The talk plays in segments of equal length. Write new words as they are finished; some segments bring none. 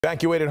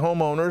Evacuated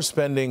homeowners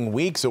spending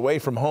weeks away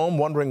from home,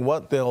 wondering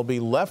what they'll be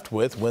left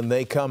with when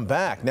they come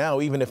back. Now,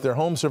 even if their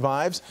home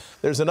survives,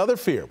 there's another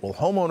fear. Will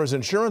homeowners'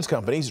 insurance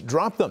companies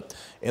drop them?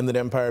 Inland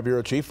Empire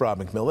Bureau Chief Rob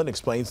McMillan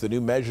explains the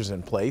new measures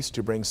in place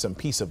to bring some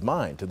peace of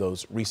mind to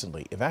those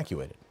recently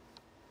evacuated.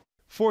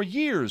 For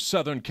years,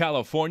 Southern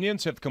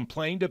Californians have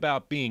complained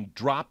about being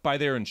dropped by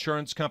their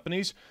insurance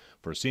companies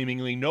for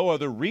seemingly no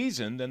other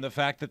reason than the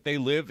fact that they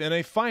live in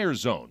a fire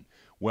zone.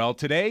 Well,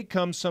 today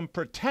comes some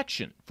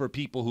protection for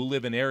people who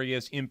live in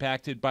areas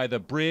impacted by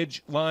the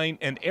bridge, line,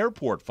 and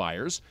airport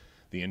fires.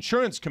 The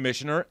insurance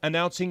commissioner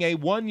announcing a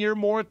one-year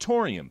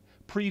moratorium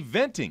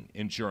preventing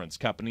insurance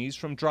companies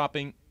from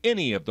dropping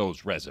any of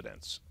those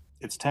residents.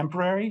 It's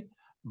temporary,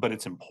 but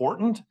it's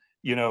important,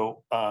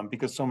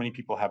 because so many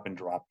people have been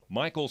dropped.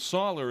 Michael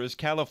Soller is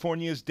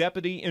California's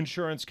deputy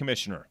insurance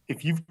commissioner.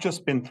 If you've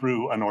just been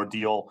through an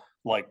ordeal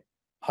like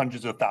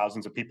hundreds of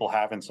thousands of people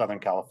have in Southern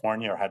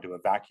California or had to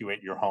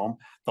evacuate your home,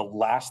 the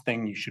last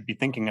thing you should be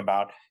thinking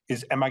about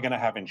is, am I going to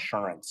have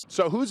insurance?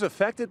 So who's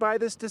affected by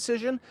this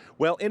decision?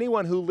 Well,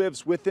 anyone who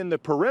lives within the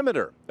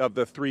perimeter of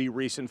the 3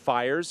 recent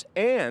fires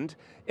and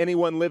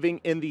anyone living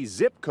in the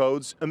zip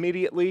codes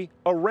immediately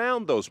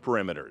around those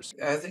perimeters.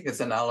 I think it's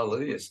an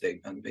hallelujah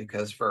statement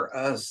because for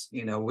us,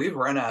 we've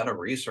run out of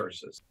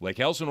resources. Lake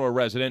Elsinore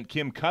resident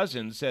Kim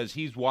Cousins says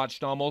he's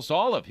watched almost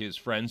all of his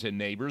friends and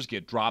neighbors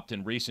get dropped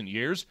in recent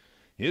years.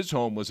 His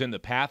home was in the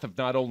path of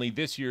not only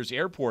this year's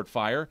airport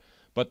fire,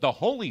 but the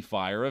Holy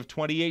Fire of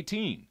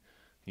 2018.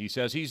 He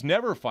says he's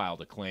never filed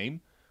a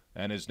claim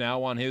and is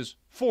now on his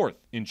 4th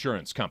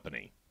insurance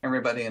company.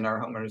 Everybody in our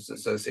homeowners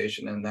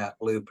association in that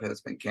loop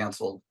has been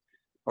canceled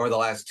over the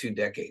last 2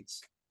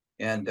 decades.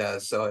 And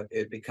so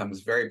it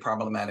becomes very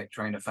problematic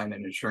trying to find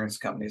an insurance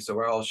company. So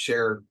we're all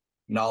shared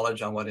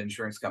knowledge on what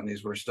insurance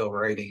companies we're still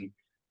rating.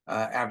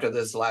 After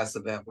this last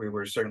event, we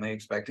were certainly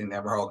expecting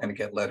that we're all going to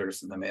get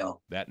letters in the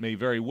mail. That may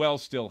very well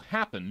still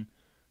happen,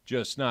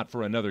 just not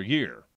for another year.